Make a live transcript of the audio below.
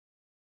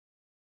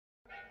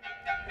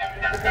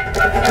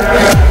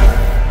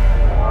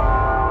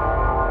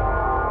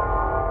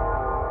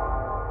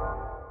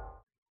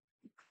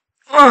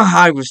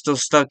I was still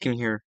stuck in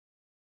here.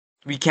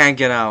 We can't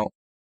get out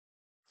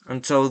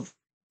until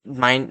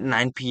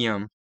 9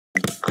 p.m.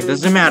 It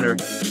doesn't matter.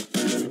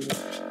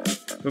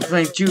 We're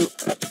playing two.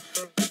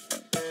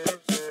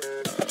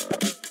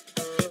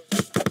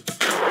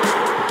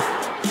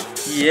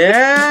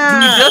 Yeah!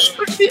 Did you just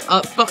push the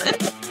up button?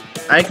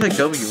 I clicked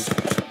W.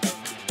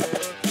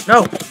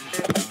 No!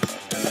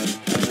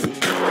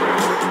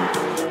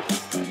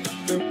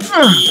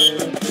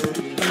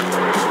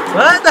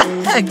 What the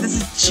heck? This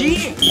is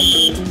cheating!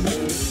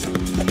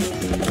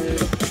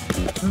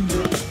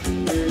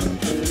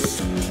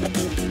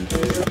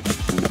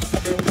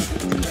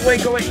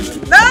 Wait, go away.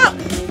 No!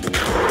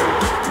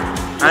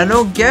 I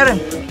don't get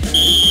it.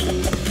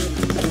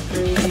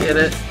 I get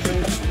it.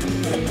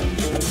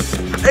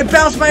 It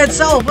bounced by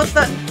itself. What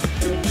the?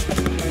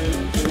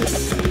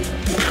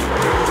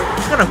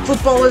 What kind of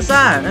football is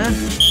that, man?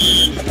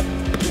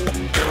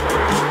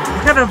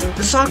 What kind of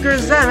soccer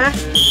is that, man?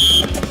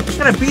 What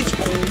kind of beach?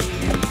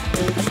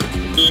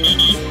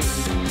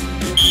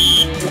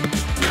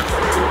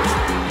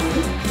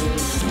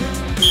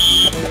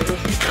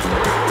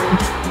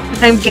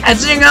 I'm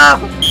catching up.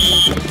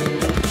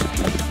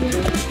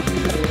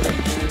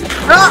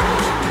 Ah!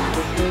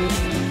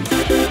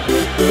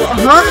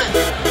 Huh?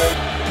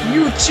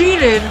 You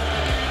cheated?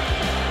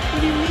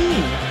 What do you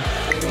mean?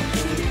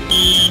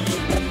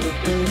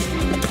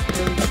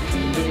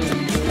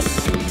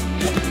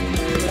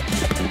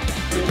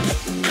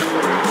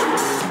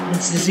 What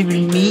does this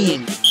even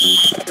mean?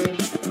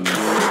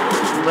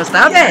 What's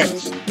that?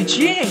 Yes! You're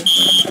cheating!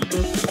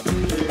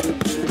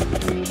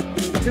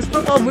 This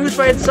football moves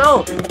by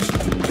itself!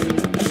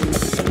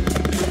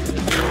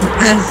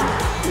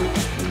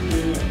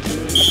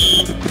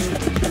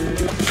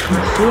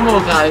 Sumo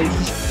guys.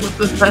 What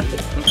the heck?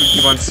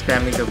 Keep on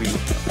spamming W.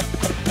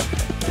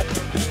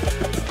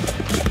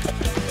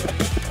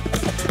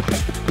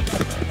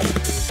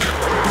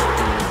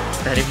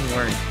 That didn't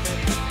work.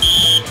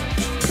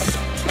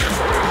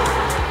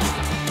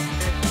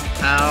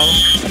 Ow.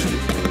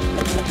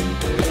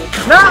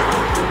 No!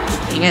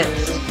 Dang it.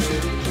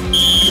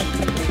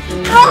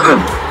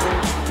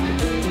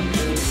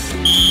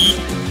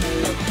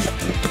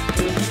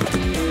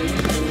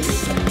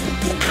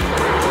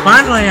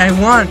 Finally, I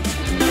won!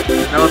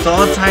 Now it's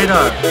all tied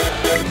up.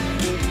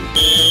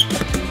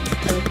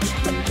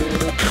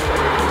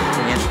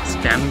 Dang it,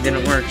 spamming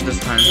didn't work this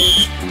time.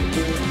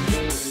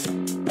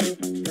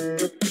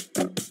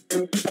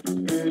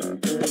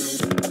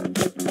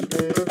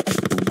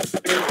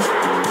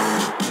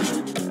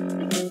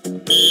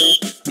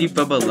 Leave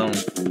Bubba alone.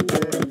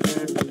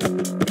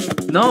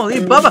 No,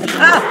 leave Bubba!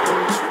 Ah!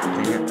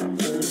 Dang it.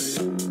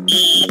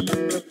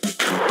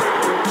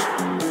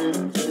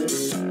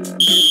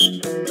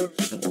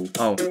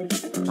 Oh.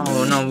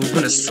 Oh no, we're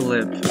gonna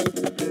slip.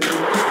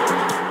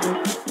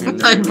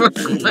 I broke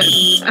my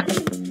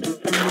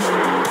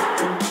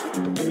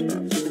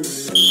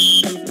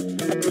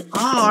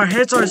Oh, our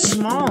heads are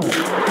small.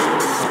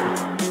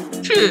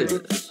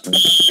 Cheers.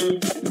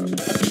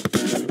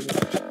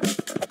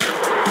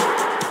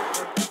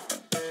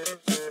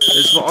 This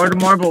is for all the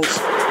marbles.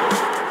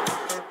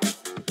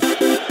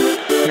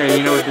 Okay,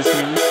 you know what this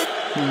means?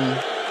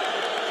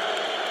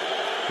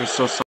 We're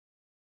so sorry.